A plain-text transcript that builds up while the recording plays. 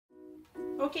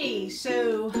Okay,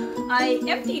 so I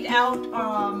emptied out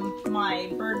my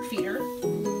bird feeder.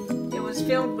 It was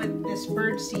filled with this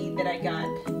bird seed that I got,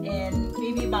 and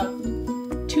maybe about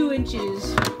 2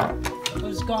 inches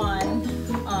was gone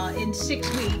in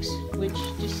 6 weeks, which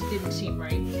just didn't seem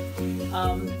right.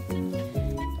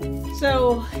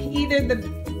 So either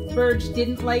the birds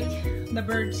didn't like the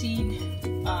bird seed,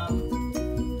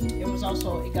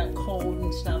 it got cold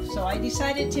and stuff, so I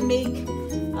decided to make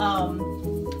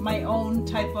my own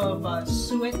type of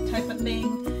suet type of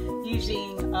thing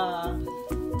using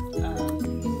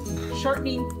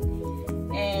shortening,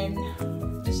 and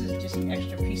this is just an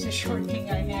extra piece of shortening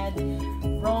I had.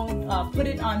 Put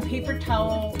it on paper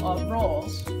towel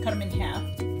rolls, cut them in half,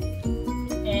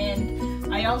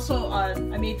 and I also I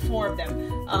made 4 of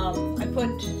them. I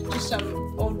put just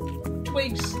some old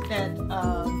twigs that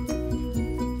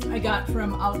I got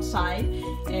from outside,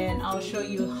 and I'll show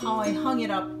you how I hung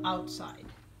it up outside.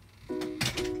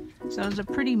 So it was a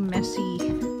pretty messy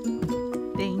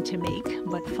thing to make,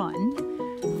 but fun.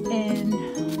 And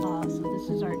so this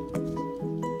is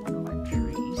one of our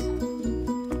trees.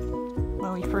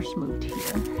 When we first moved here,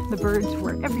 the birds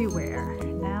were everywhere.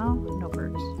 Now, no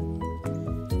birds.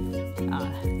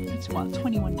 It's about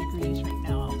 21 degrees right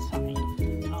now outside.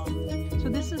 So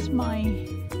this is my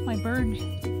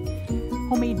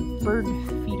homemade bird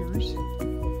feeders.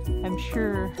 I'm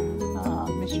sure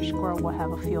Mr. Squirrel will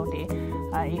have a field day.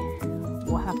 I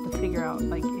will have to figure out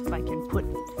like if I can put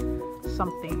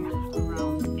something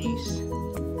around the base.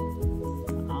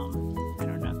 I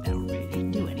don't know if that will really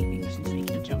do anything since they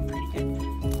can jump pretty good.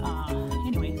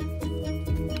 Anyway,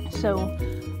 so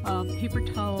paper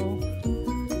towel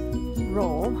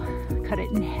roll, cut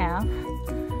it in half,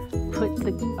 put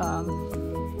the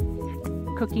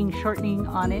cooking shortening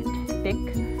on it, thick,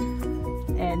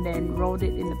 and then rolled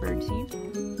it in the birdseed,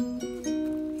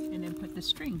 and then put the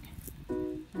string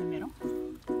in the middle.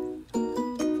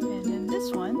 And then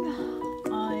this one